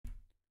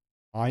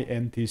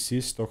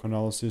INTC stock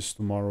analysis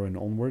tomorrow and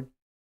onward.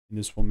 In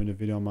this 1 minute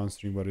video, I'm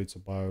answering whether it's a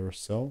buy or a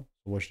sell.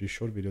 So watch this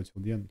short video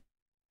till the end.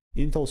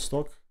 Intel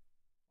stock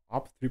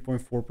up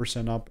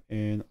 3.4% up,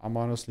 and I'm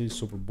honestly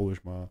super bullish.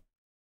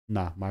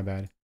 My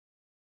bad.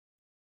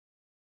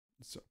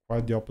 It's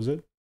quite the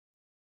opposite.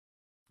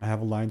 I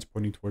have lines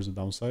pointing towards the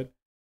downside,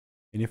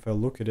 and if I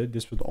look at it,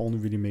 this would only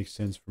really make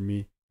sense for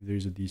me if there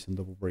is a decent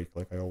double break,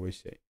 like I always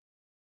say.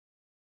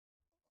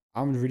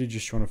 I'm really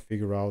just trying to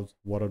figure out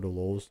what are the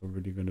lows that are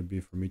really going to be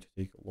for me to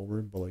take it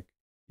lower. But like,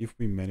 if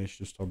we manage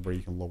to start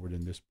breaking lower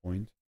than this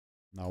point,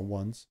 now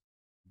once,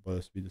 but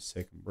it's be the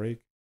second break,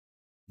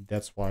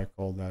 that's why I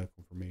call that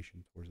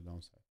confirmation towards the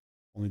downside.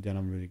 Only then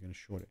I'm really going to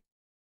short it.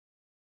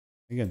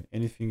 Again,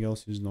 anything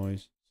else is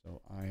noise.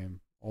 So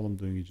all I'm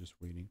doing is just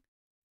waiting.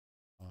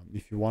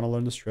 If you want to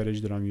learn the strategy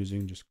that I'm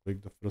using, just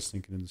click the first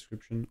link in the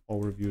description.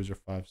 All reviews are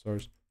 5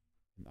 stars,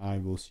 and I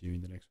will see you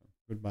in the next one.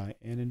 Goodbye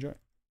and enjoy.